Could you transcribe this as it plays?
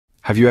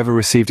Have you ever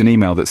received an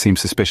email that seems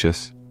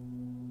suspicious?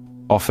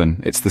 Often,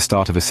 it's the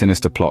start of a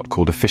sinister plot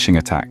called a phishing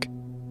attack.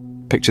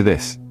 Picture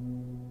this.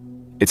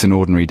 It's an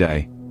ordinary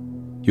day.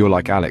 You're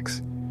like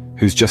Alex,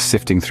 who's just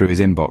sifting through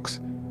his inbox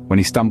when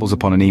he stumbles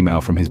upon an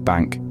email from his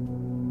bank.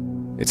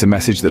 It's a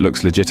message that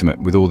looks legitimate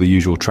with all the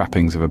usual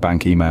trappings of a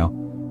bank email.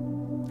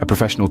 A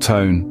professional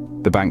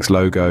tone, the bank's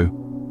logo,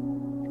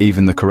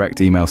 even the correct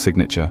email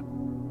signature.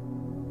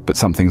 But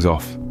something's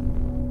off.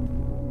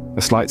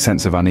 A slight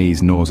sense of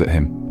unease gnaws at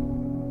him.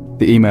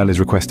 The email is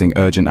requesting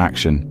urgent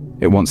action.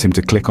 It wants him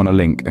to click on a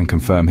link and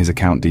confirm his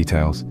account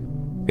details.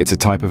 It's a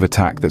type of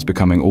attack that's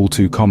becoming all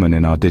too common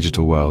in our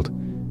digital world.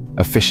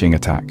 A phishing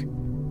attack.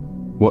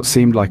 What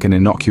seemed like an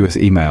innocuous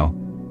email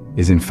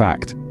is in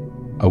fact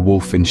a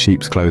wolf in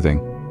sheep's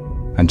clothing.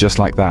 And just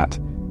like that,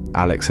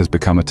 Alex has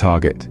become a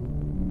target.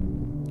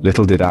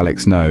 Little did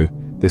Alex know,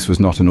 this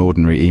was not an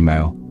ordinary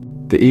email.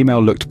 The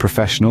email looked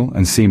professional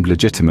and seemed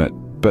legitimate,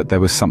 but there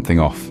was something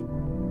off.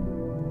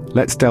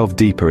 Let's delve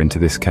deeper into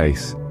this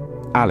case.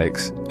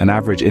 Alex, an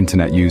average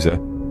internet user,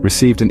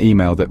 received an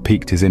email that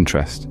piqued his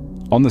interest.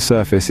 On the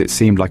surface, it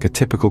seemed like a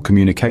typical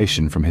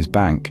communication from his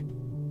bank.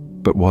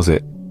 But was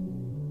it?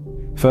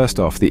 First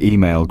off, the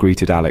email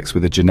greeted Alex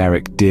with a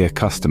generic "Dear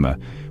Customer,"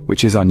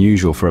 which is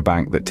unusual for a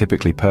bank that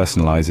typically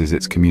personalizes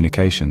its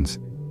communications.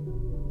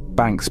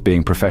 Banks,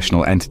 being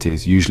professional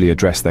entities, usually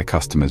address their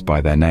customers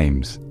by their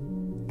names.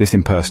 This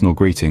impersonal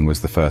greeting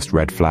was the first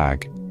red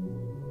flag.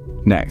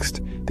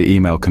 Next, the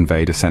email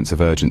conveyed a sense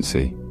of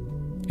urgency.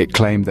 It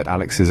claimed that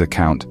Alex's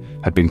account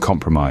had been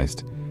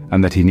compromised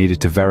and that he needed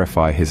to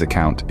verify his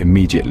account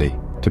immediately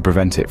to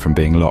prevent it from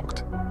being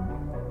locked.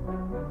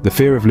 The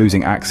fear of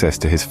losing access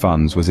to his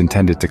funds was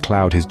intended to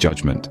cloud his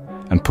judgment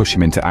and push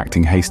him into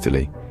acting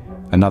hastily,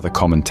 another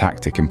common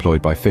tactic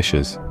employed by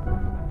phishers.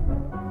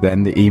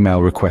 Then the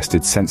email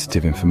requested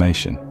sensitive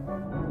information.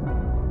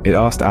 It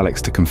asked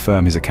Alex to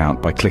confirm his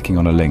account by clicking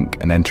on a link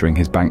and entering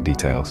his bank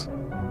details.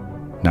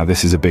 Now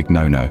this is a big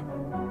no-no.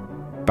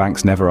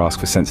 Banks never ask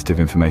for sensitive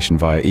information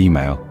via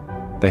email.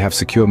 They have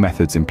secure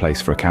methods in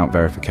place for account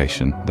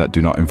verification that do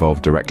not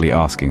involve directly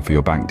asking for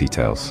your bank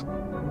details.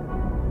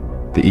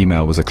 The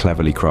email was a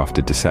cleverly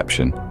crafted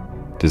deception,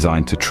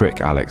 designed to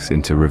trick Alex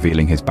into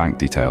revealing his bank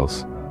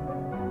details.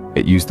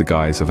 It used the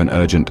guise of an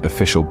urgent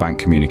official bank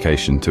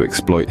communication to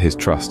exploit his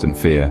trust and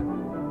fear.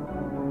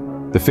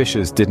 The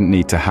phishers didn't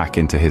need to hack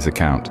into his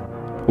account.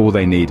 All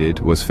they needed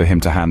was for him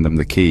to hand them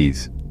the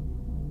keys.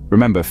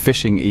 Remember,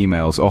 phishing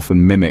emails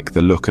often mimic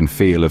the look and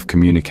feel of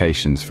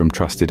communications from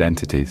trusted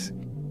entities.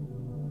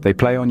 They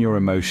play on your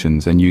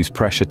emotions and use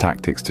pressure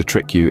tactics to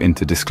trick you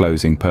into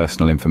disclosing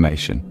personal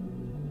information.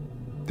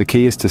 The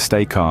key is to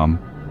stay calm,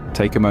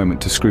 take a moment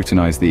to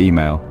scrutinize the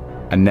email,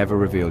 and never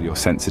reveal your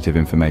sensitive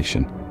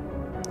information.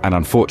 And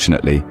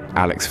unfortunately,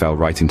 Alex fell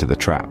right into the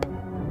trap.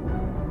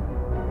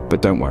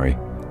 But don't worry,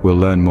 we'll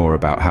learn more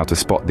about how to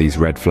spot these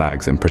red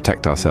flags and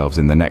protect ourselves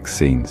in the next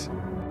scenes.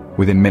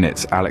 Within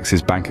minutes,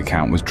 Alex's bank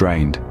account was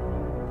drained.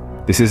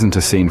 This isn't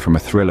a scene from a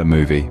thriller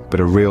movie,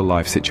 but a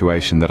real-life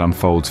situation that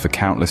unfolds for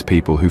countless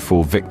people who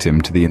fall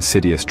victim to the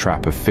insidious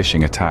trap of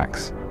phishing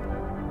attacks.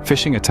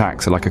 Phishing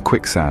attacks are like a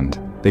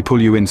quicksand. They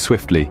pull you in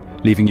swiftly,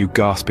 leaving you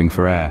gasping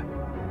for air.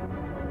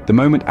 The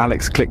moment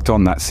Alex clicked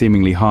on that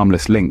seemingly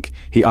harmless link,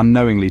 he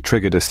unknowingly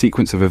triggered a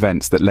sequence of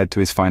events that led to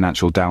his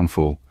financial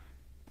downfall.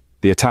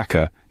 The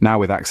attacker, now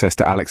with access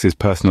to Alex's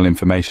personal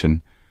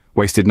information,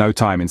 wasted no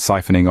time in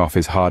siphoning off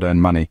his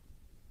hard-earned money.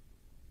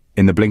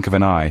 In the blink of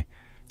an eye,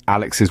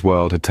 Alex's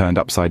world had turned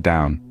upside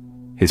down.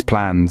 His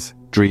plans,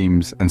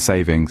 dreams, and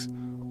savings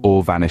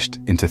all vanished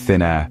into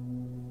thin air.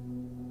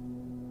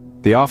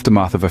 The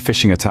aftermath of a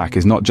phishing attack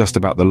is not just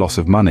about the loss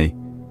of money.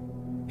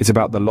 It's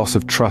about the loss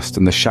of trust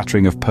and the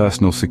shattering of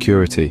personal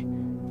security.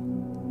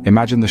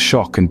 Imagine the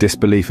shock and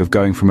disbelief of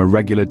going from a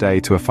regular day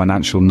to a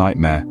financial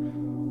nightmare,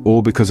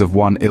 all because of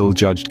one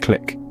ill-judged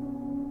click.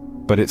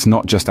 But it's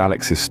not just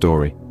Alex's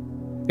story.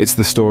 It's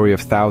the story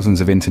of thousands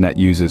of internet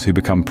users who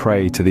become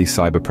prey to these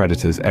cyber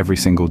predators every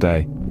single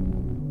day.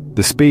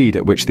 The speed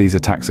at which these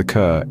attacks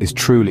occur is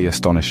truly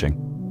astonishing.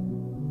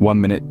 One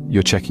minute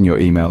you're checking your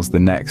emails, the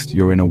next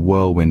you're in a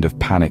whirlwind of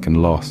panic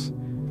and loss.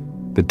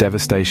 The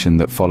devastation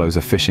that follows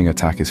a phishing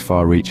attack is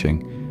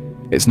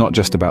far-reaching. It's not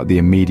just about the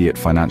immediate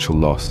financial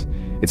loss,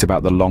 it's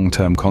about the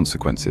long-term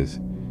consequences.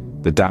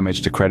 The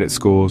damage to credit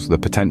scores, the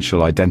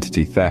potential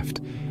identity theft,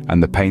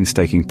 and the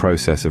painstaking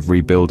process of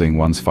rebuilding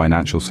one's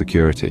financial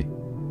security.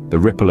 The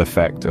ripple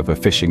effect of a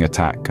phishing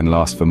attack can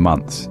last for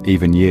months,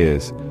 even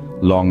years,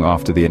 long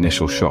after the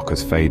initial shock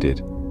has faded.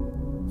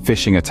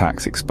 Phishing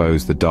attacks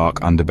expose the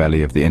dark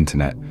underbelly of the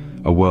internet,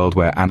 a world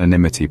where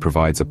anonymity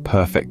provides a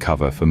perfect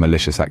cover for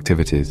malicious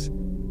activities.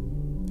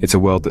 It's a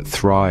world that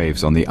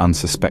thrives on the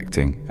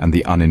unsuspecting and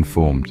the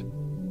uninformed.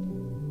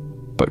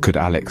 But could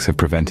Alex have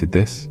prevented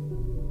this?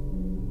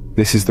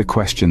 This is the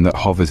question that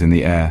hovers in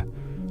the air,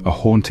 a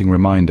haunting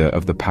reminder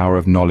of the power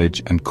of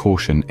knowledge and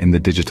caution in the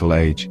digital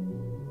age.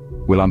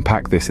 We'll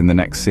unpack this in the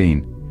next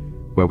scene,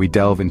 where we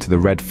delve into the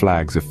red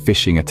flags of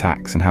phishing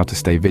attacks and how to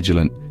stay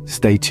vigilant.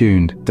 Stay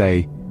tuned,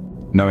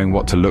 Knowing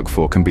what to look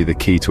for can be the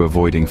key to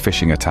avoiding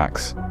phishing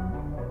attacks.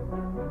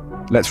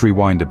 Let's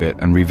rewind a bit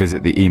and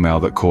revisit the email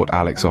that caught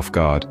Alex off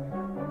guard.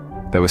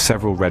 There were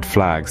several red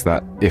flags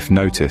that, if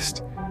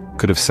noticed,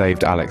 could have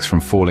saved Alex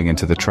from falling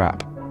into the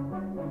trap.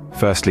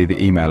 Firstly,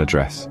 the email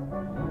address.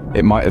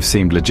 It might have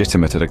seemed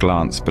legitimate at a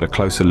glance, but a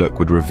closer look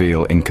would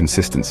reveal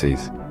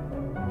inconsistencies.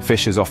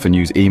 Phishers often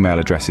use email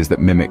addresses that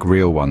mimic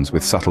real ones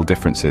with subtle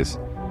differences.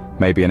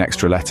 Maybe an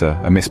extra letter,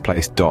 a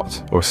misplaced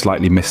dot, or a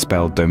slightly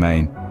misspelled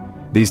domain.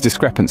 These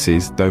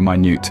discrepancies, though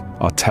minute,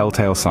 are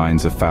telltale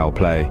signs of foul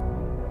play.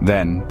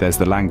 Then, there's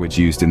the language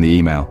used in the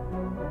email.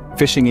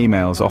 Phishing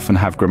emails often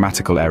have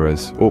grammatical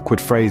errors, awkward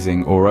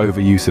phrasing, or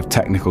overuse of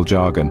technical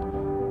jargon,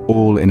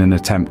 all in an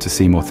attempt to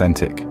seem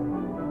authentic.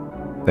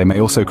 They may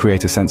also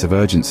create a sense of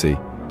urgency,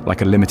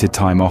 like a limited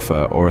time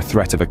offer or a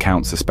threat of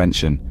account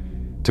suspension,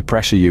 to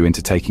pressure you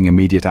into taking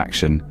immediate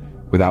action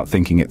without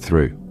thinking it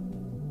through.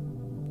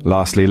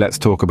 Lastly, let's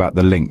talk about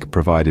the link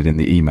provided in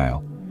the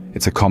email.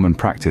 It's a common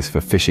practice for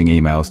phishing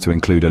emails to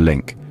include a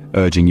link,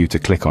 urging you to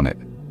click on it.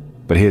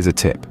 But here's a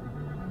tip.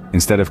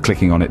 Instead of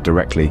clicking on it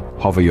directly,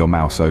 hover your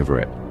mouse over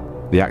it.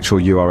 The actual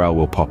URL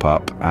will pop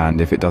up,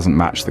 and if it doesn't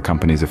match the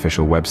company's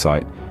official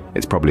website,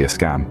 it's probably a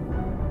scam.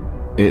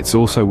 It's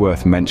also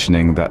worth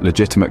mentioning that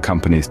legitimate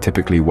companies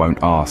typically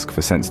won't ask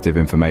for sensitive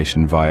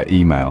information via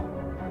email.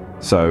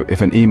 So, if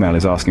an email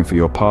is asking for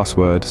your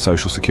password,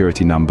 social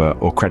security number,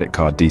 or credit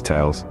card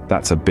details,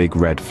 that's a big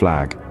red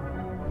flag.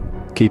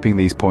 Keeping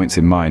these points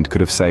in mind could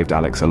have saved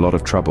Alex a lot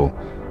of trouble.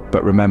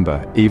 But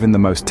remember, even the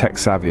most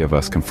tech-savvy of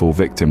us can fall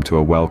victim to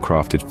a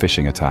well-crafted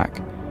phishing attack.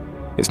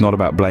 It's not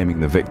about blaming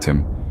the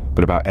victim,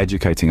 but about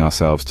educating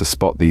ourselves to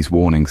spot these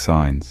warning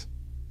signs.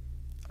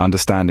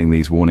 Understanding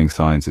these warning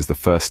signs is the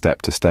first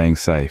step to staying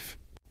safe.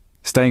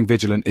 Staying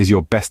vigilant is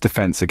your best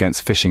defense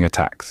against phishing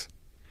attacks.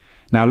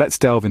 Now let's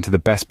delve into the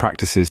best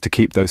practices to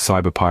keep those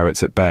cyber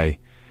pirates at bay.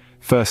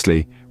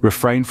 Firstly,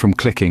 refrain from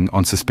clicking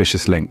on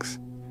suspicious links.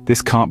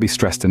 This can't be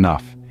stressed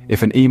enough.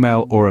 If an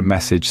email or a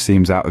message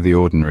seems out of the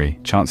ordinary,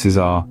 chances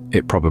are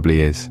it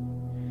probably is.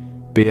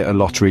 Be it a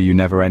lottery you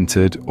never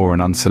entered or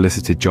an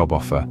unsolicited job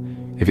offer,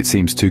 if it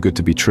seems too good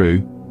to be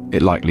true,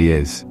 it likely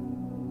is.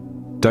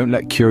 Don't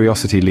let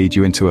curiosity lead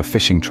you into a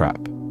phishing trap.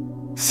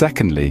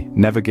 Secondly,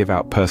 never give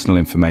out personal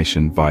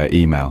information via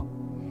email.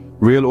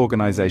 Real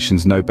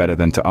organizations know better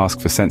than to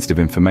ask for sensitive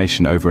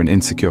information over an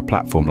insecure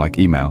platform like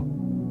email.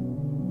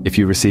 If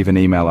you receive an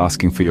email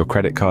asking for your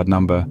credit card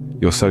number,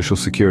 your social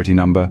security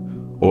number,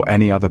 or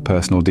any other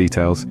personal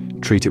details,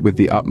 treat it with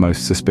the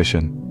utmost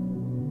suspicion.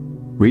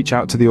 Reach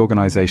out to the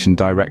organization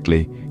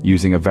directly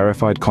using a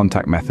verified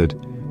contact method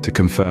to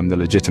confirm the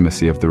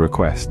legitimacy of the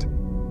request.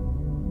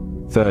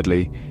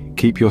 Thirdly,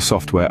 keep your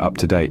software up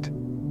to date.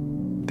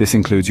 This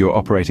includes your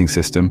operating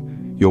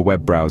system, your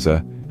web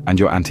browser, and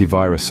your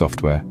antivirus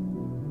software.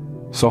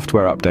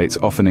 Software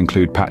updates often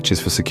include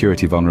patches for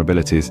security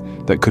vulnerabilities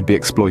that could be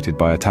exploited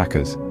by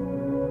attackers.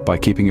 By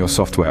keeping your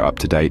software up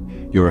to date,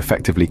 you're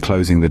effectively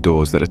closing the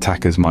doors that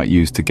attackers might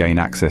use to gain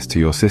access to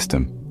your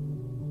system.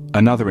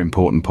 Another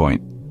important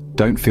point,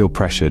 don't feel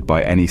pressured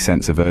by any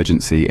sense of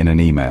urgency in an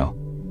email.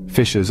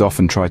 Phishers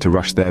often try to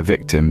rush their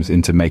victims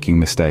into making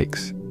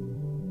mistakes.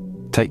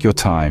 Take your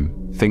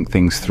time, think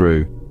things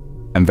through,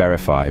 and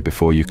verify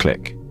before you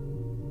click.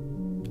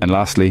 And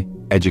lastly,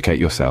 educate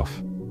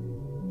yourself.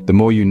 The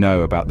more you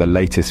know about the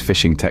latest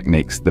phishing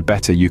techniques, the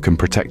better you can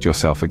protect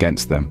yourself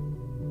against them.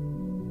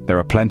 There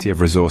are plenty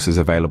of resources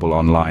available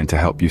online to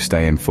help you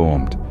stay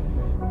informed.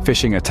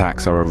 Phishing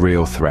attacks are a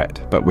real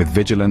threat, but with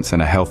vigilance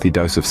and a healthy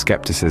dose of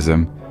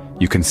skepticism,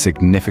 you can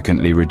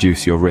significantly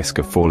reduce your risk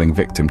of falling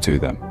victim to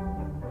them.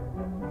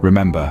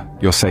 Remember,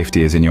 your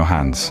safety is in your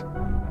hands.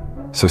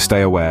 So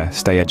stay aware,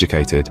 stay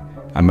educated,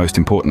 and most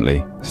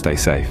importantly, stay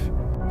safe.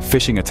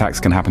 Phishing attacks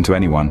can happen to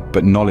anyone,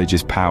 but knowledge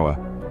is power.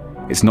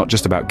 It's not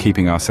just about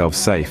keeping ourselves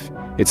safe,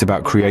 it's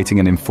about creating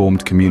an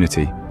informed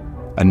community.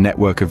 A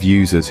network of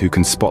users who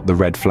can spot the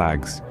red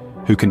flags,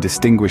 who can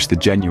distinguish the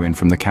genuine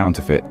from the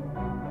counterfeit.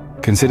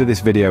 Consider this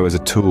video as a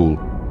tool,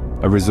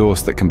 a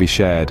resource that can be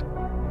shared,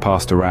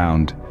 passed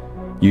around,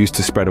 used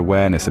to spread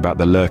awareness about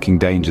the lurking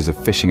dangers of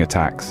phishing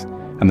attacks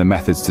and the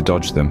methods to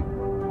dodge them.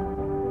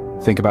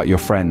 Think about your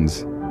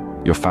friends,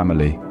 your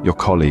family, your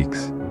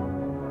colleagues.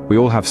 We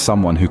all have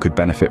someone who could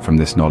benefit from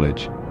this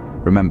knowledge.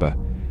 Remember,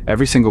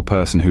 every single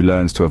person who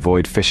learns to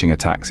avoid phishing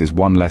attacks is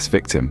one less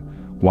victim,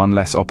 one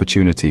less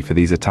opportunity for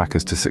these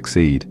attackers to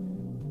succeed.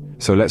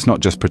 So let's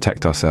not just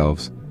protect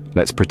ourselves,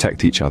 let's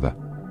protect each other.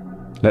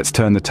 Let's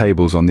turn the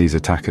tables on these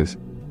attackers.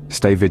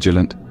 Stay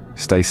vigilant,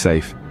 stay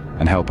safe,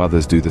 and help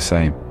others do the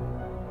same.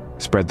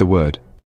 Spread the word.